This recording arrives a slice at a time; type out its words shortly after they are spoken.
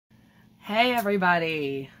Hey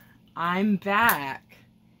everybody, I'm back.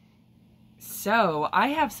 So I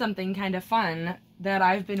have something kind of fun that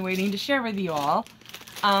I've been waiting to share with you all.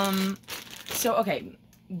 Okay,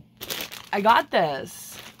 I got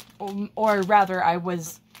this, or rather I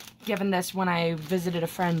was given this when I visited a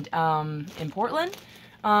friend in Portland.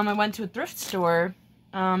 I went to a thrift store,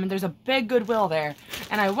 and there's a big Goodwill there,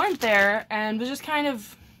 and I went there and was just kind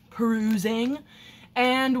of perusing.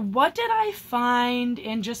 And what did I find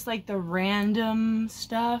in just like the random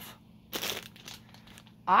stuff?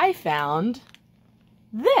 I found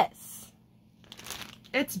this.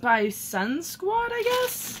 It's by Sun Squad, I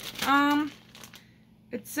guess.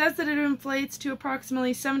 It says that it inflates to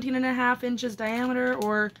approximately 17.5 inches diameter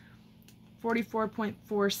or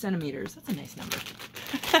 44.4 centimeters. That's a nice number.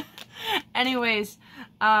 Anyways,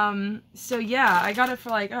 so yeah, I got it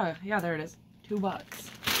for like, oh yeah, there it is, $2.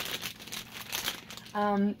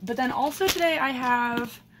 But then also today I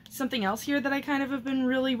have something else here that I kind of have been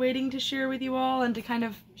really waiting to share with you all and to kind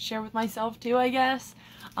of share with myself too, I guess.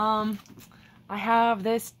 I have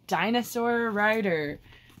this Dinosaur rider,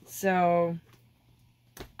 so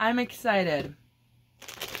I'm excited.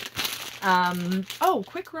 Oh,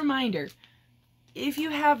 quick reminder, if you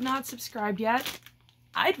have not subscribed yet,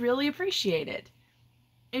 I'd really appreciate it.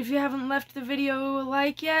 If you haven't left the video a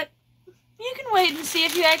like yet, you can wait and see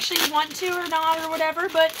if you actually want to or not or whatever,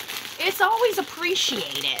 but it's always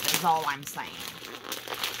appreciated, is all I'm saying.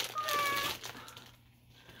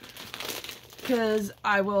 Because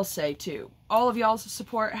I will say, too, all of y'all's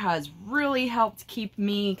support has really helped keep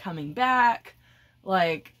me coming back,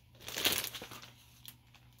 like,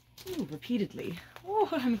 ooh, repeatedly. Oh,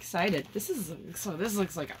 I'm excited. This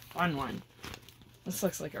looks like a fun one. This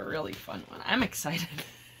looks like a really fun one. I'm excited.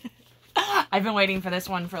 I've been waiting for this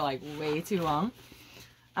one for like way too long.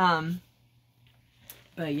 But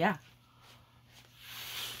yeah.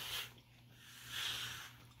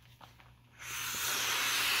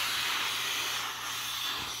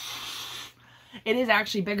 It is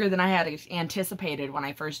actually bigger than I had anticipated when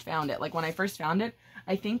I first found it. Like when I first found it,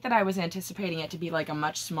 I think that I was anticipating it to be like a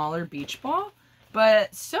much smaller beach ball.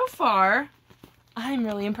 But so far, I'm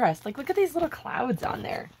really impressed. Like look at these little clouds on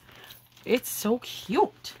there. It's so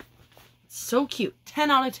cute. So cute. 10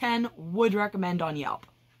 out of 10, would recommend on Yelp.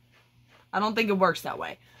 I don't think it works that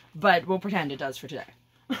way, but we'll pretend it does for today.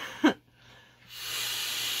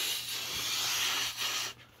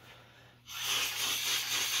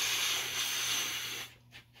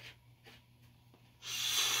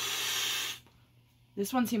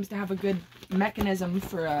 This one seems to have a good mechanism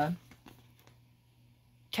for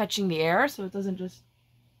catching the air, so it doesn't just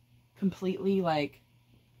completely like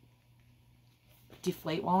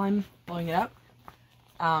deflate while I'm blowing it up.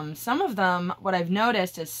 Some of them, what I've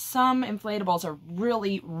noticed is some inflatables are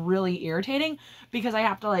really, really irritating because I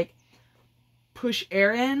have to like push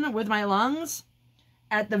air in with my lungs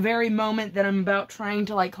at the very moment that I'm about trying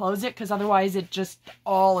to like close it, because otherwise it just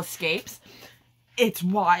all escapes. It's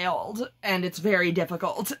wild and it's very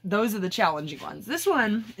difficult. Those are the challenging ones. This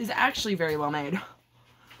one is actually very well made.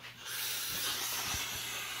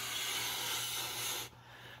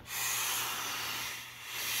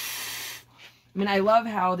 I mean, I love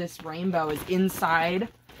how this rainbow is inside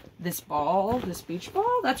this ball, this beach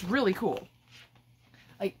ball. That's really cool.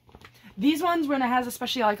 Like, these ones, when it has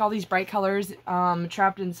especially, like, all these bright colors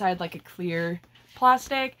trapped inside, like, a clear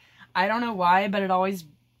plastic, I don't know why, but it always...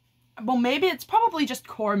 Well, maybe it's probably just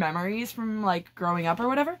core memories from, like, growing up or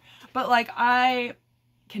whatever. But, like, I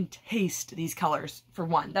can taste these colors, for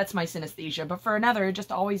one. That's my synesthesia. But for another, it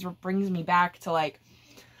just always brings me back to, like,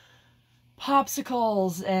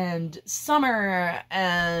 popsicles and summer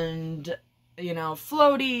and, you know,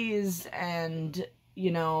 floaties and, you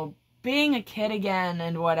know, being a kid again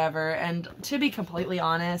and whatever. And to be completely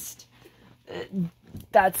honest,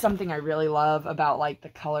 that's something I really love about like the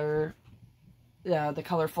colorful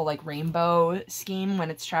like rainbow scheme when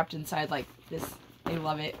it's trapped inside like this. I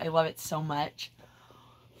love it. I love it so much.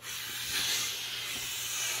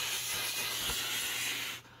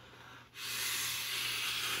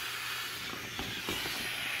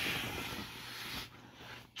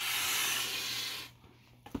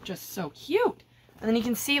 Just so cute. And then you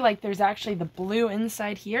can see like there's actually the blue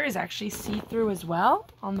inside here is actually see-through as well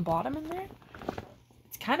on the bottom in there.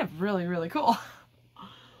 It's kind of really, really cool.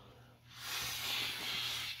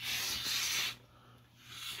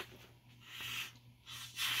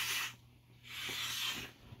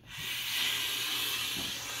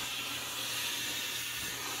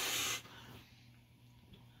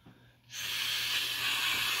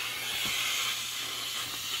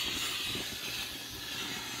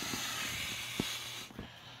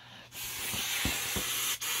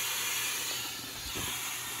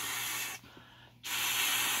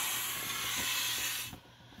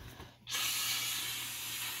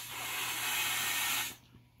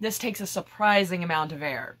 this takes a surprising amount of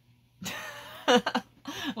air.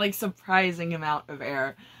 Like, surprising amount of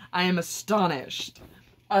air. I am astonished.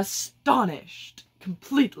 Astonished.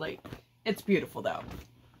 Completely. It's beautiful, though.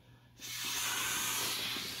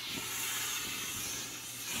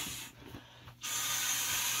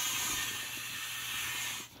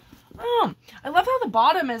 I love how the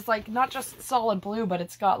bottom is, like, not just solid blue, but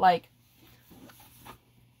it's got, like,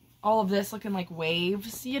 all of this looking like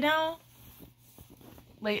waves, you know?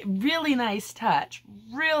 Like, really nice touch.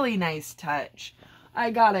 Really nice touch.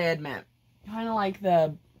 I gotta admit. Kind of like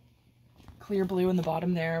the clear blue in the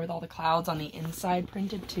bottom there with all the clouds on the inside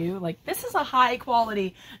printed, too. Like, this is a high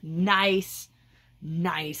quality, nice,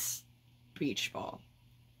 nice beach ball.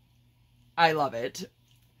 I love it.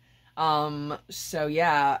 So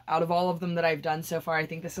yeah, out of all of them that I've done so far, I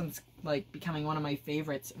think this one's, like, becoming one of my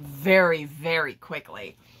favorites very, very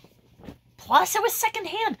quickly. Plus, it was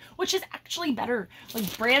secondhand, which is actually better.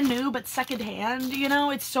 Like, brand new, but secondhand, you know?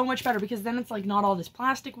 It's so much better, because then it's, like, not all this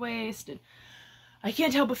plastic waste, and I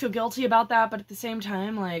can't help but feel guilty about that, but at the same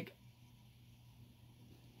time, like,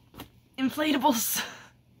 inflatables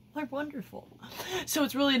are wonderful. So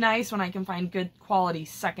it's really nice when I can find good quality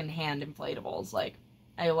secondhand inflatables. Like,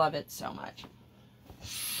 I love it so much.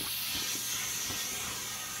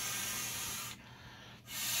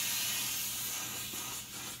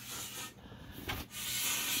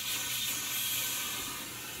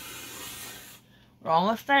 We're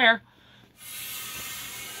almost there.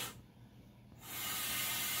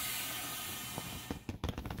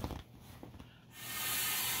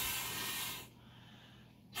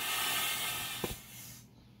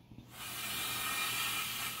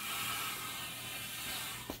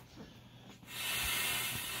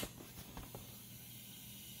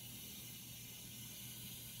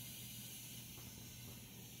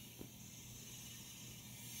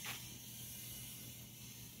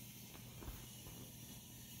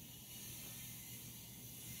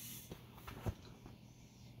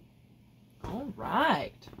 All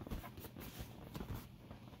right.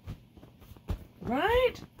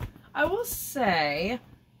 Right? I will say,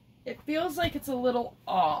 it feels like it's a little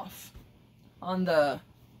off on the,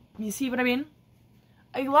 you see what I mean?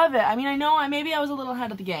 I love it. I mean, I know maybe I was a little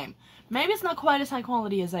ahead of the game. Maybe it's not quite as high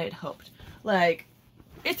quality as I had hoped. Like,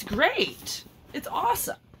 it's great. It's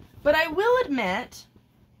awesome. But I will admit,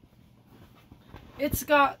 it's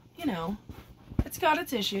got, you know, it's got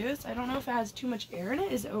its issues. I don't know if it has too much air in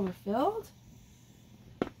it. Is it overfilled?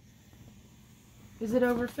 Is it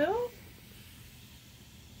overfilled?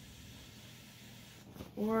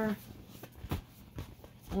 Or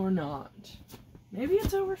not? Maybe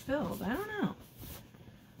it's overfilled. I don't know.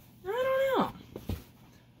 I don't know.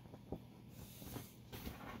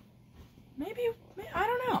 Maybe, I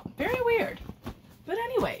don't know. Very weird. But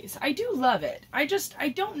anyways, I do love it. I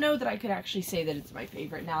don't know that I could actually say that it's my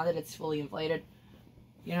favorite now that it's fully inflated.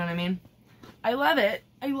 You know what I mean? I love it.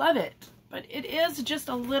 I love it. But it is just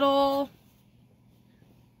a little...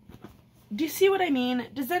 Do you see what I mean?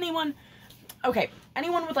 Does anyone... Okay,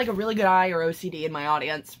 anyone with, like, a really good eye or OCD in my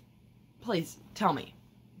audience, please tell me.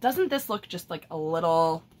 Doesn't this look just, like, a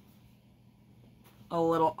little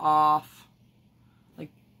off?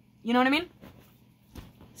 Like, you know what I mean?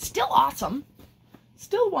 Still awesome.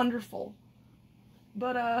 Still wonderful.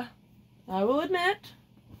 But, I will admit,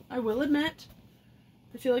 I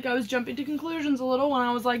feel like I was jumping to conclusions a little when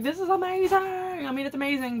I was like, this is amazing. I mean, it's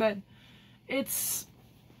amazing, but it's...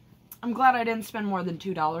 I'm glad I didn't spend more than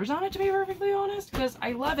 $2 on it, to be perfectly honest, because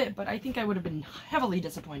I love it, but I think I would have been heavily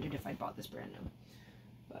disappointed if I bought this brand new.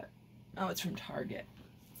 But, oh, it's from Target.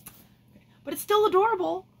 Okay. But it's still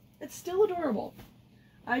adorable. It's still adorable.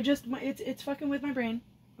 It's fucking with my brain.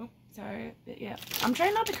 Oh, sorry. Yeah. I'm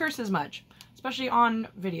trying not to curse as much, especially on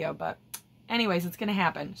video, but anyways, it's gonna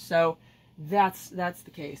happen. So, that's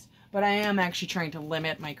the case. But I am actually trying to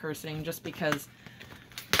limit my cursing just because...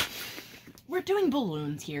 We're doing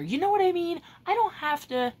balloons here. You know what I mean? I don't have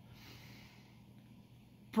to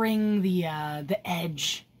bring the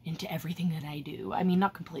edge into everything that I do. I mean,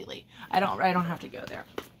 not completely. I don't have to go there.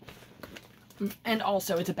 And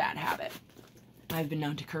also, it's a bad habit. I've been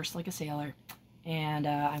known to curse like a sailor, and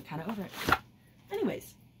I'm kind of over it.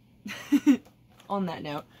 Anyways, on that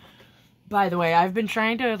note, by the way, I've been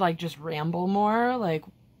trying to, like, just ramble more, like,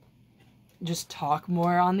 just talk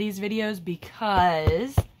more on these videos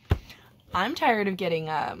because... I'm tired of getting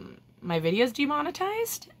my videos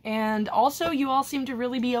demonetized, and also you all seem to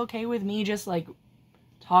really be okay with me just, like,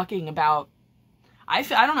 talking about... I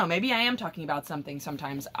don't know, maybe I am talking about something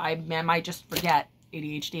sometimes. I might just forget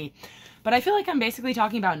ADHD. But I feel like I'm basically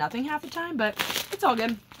talking about nothing half the time, but it's all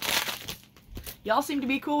good. Y'all seem to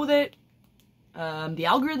be cool with it. The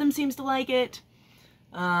algorithm seems to like it.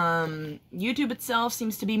 YouTube itself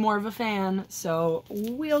seems to be more of a fan, so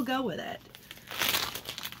we'll go with it.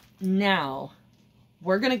 Now,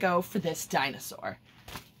 we're gonna go for this dinosaur.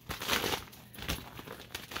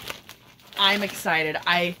 I'm excited.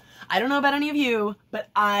 I don't know about any of you, but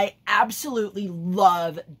I absolutely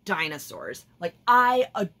love dinosaurs. Like, I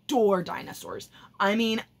adore dinosaurs. I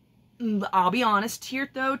mean, I'll be honest here,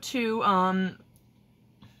 though, too,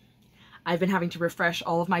 I've been having to refresh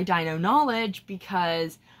all of my dino knowledge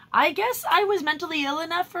because I guess I was mentally ill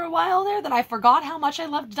enough for a while there that I forgot how much I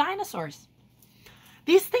loved dinosaurs.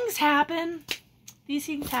 These things happen. These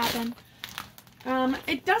things happen.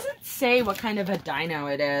 It doesn't say what kind of a dino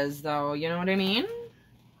it is, though, you know what I mean?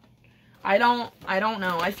 I don't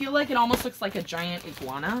know. I feel like it almost looks like a giant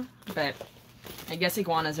iguana, but I guess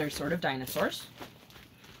iguanas are sort of dinosaurs.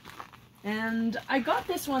 And I got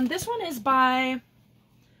this one. This one is by...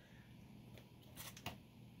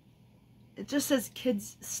 It just says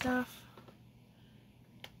kids stuff.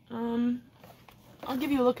 I'll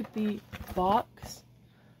give you a look at the box.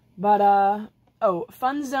 But, oh,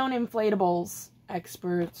 Fun Zone Inflatables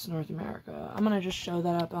Experts North America. I'm gonna just show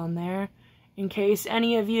that up on there in case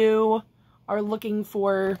any of you are looking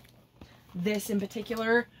for this in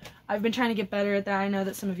particular. I've been trying to get better at that. I know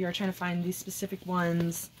that some of you are trying to find these specific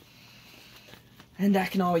ones, and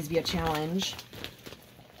that can always be a challenge.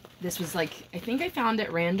 This was like, I think I found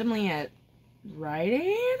it randomly at Rite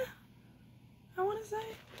Aid, I want to say.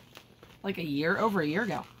 Like over a year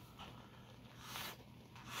ago.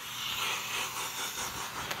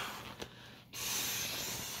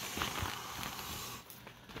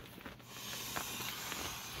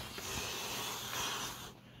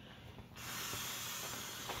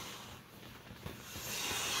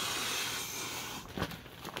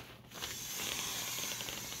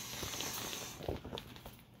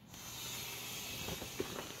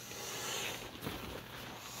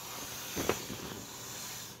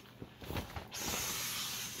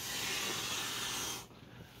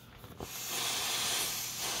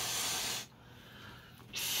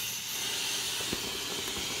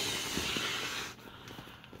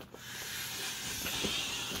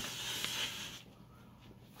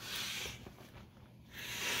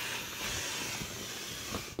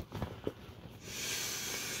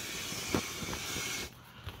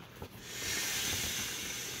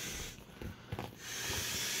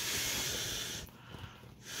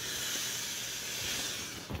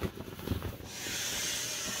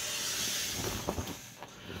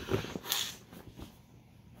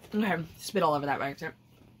 Okay, spit all over that right there.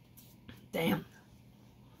 Damn.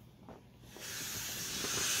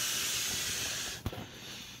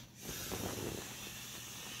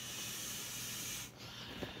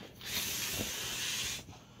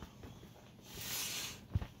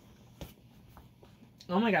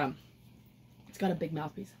 Oh my god. It's got a big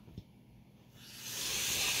mouthpiece.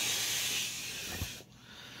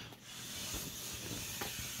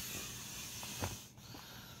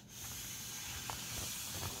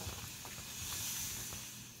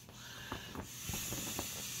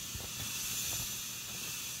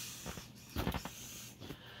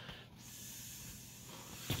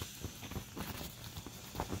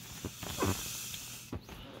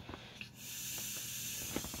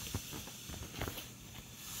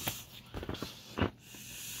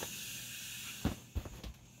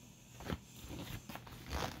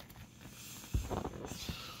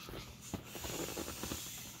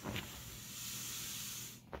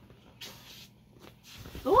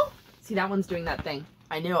 Ooh, see, that one's doing that thing.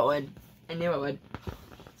 I knew it would. I knew it would.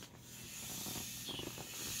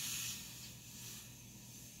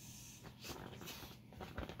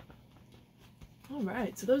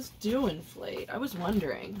 Alright, so those do inflate. I was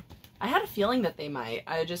wondering. I had a feeling that they might.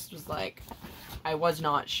 I just was like, I was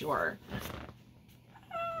not sure.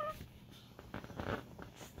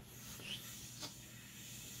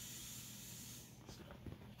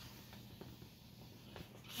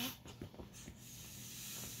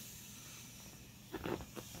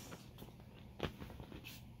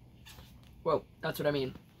 Whoa, that's what I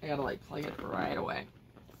mean. I gotta like plug it right away.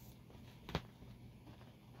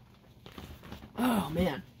 Oh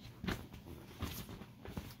man.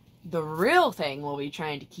 The real thing will be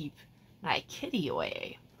trying to keep my kitty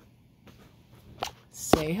away.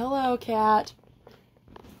 Say hello, cat.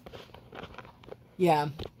 Yeah.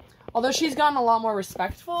 Although she's gotten a lot more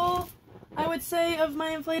respectful, I would say, of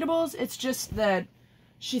my inflatables. It's just that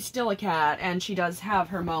she's still a cat, and she does have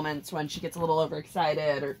her moments when she gets a little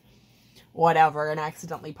overexcited or whatever and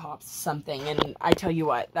accidentally pops something. And I tell you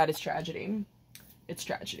what, that is tragedy. It's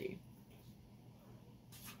tragedy.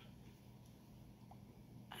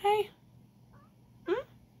 Hey.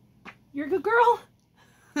 You're a good girl.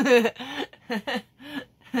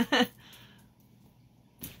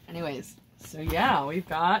 Anyways, so yeah, we've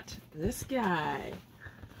got this guy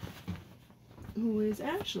who is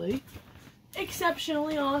actually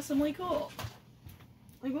exceptionally awesomely cool.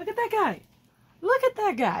 Like, look at that guy. Look at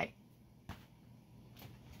that guy.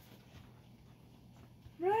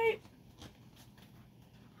 Right?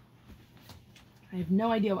 I have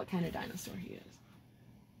no idea what kind of dinosaur he is.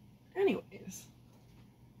 Anyways.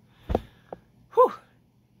 Whew.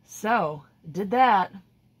 So, did that.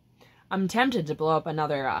 I'm tempted to blow up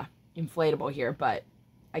another inflatable here, but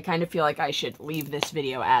I kind of feel like I should leave this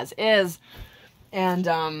video as is and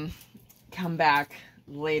come back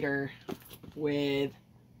later with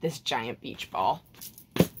this giant beach ball.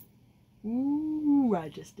 Ooh, I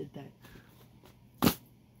just did that.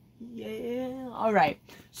 Yeah. Alright,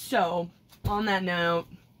 so on that note,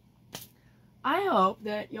 I hope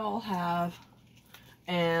that y'all have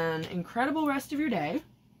an incredible rest of your day.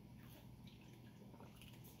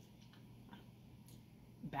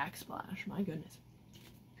 Backsplash, my goodness.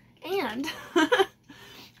 And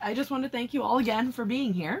I just want to thank you all again for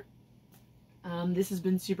being here. This has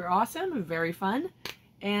been super awesome, very fun.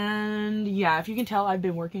 And yeah, if you can tell, I've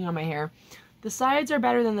been working on my hair. The sides are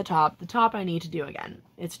better than the top. The top I need to do again.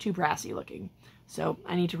 It's too brassy looking. So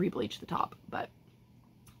I need to rebleach the top. But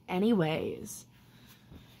anyways,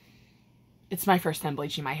 it's my first time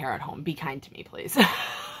bleaching my hair at home. Be kind to me, please.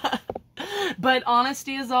 But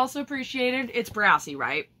honesty is also appreciated. It's brassy,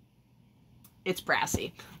 right? It's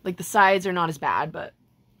brassy. Like, the sides are not as bad, but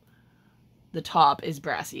the top is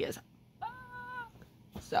brassy as...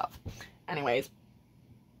 So, anyways,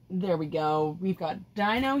 there we go. We've got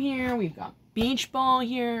Dino here. We've got Beach Ball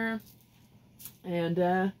here.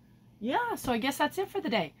 And, yeah, so I guess that's it for the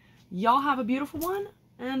day. Y'all have a beautiful one.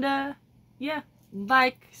 And, yeah,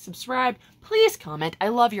 like, subscribe. Please comment. I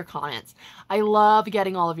love your comments. I love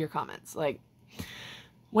getting all of your comments. Like,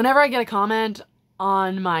 whenever I get a comment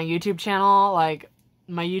on my YouTube channel, like,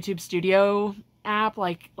 my YouTube Studio app,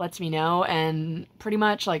 like, lets me know, and pretty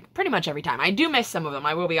much every time. I do miss some of them,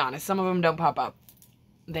 I will be honest. Some of them don't pop up.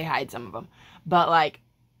 They hide some of them. But, like,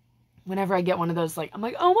 whenever I get one of those, like, I'm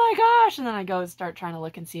like, oh my gosh, and then I go start trying to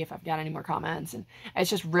look and see if I've got any more comments, and it's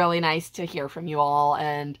just really nice to hear from you all,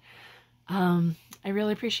 and I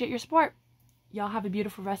really appreciate your support. Y'all have a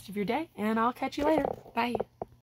beautiful rest of your day, and I'll catch you later. Bye.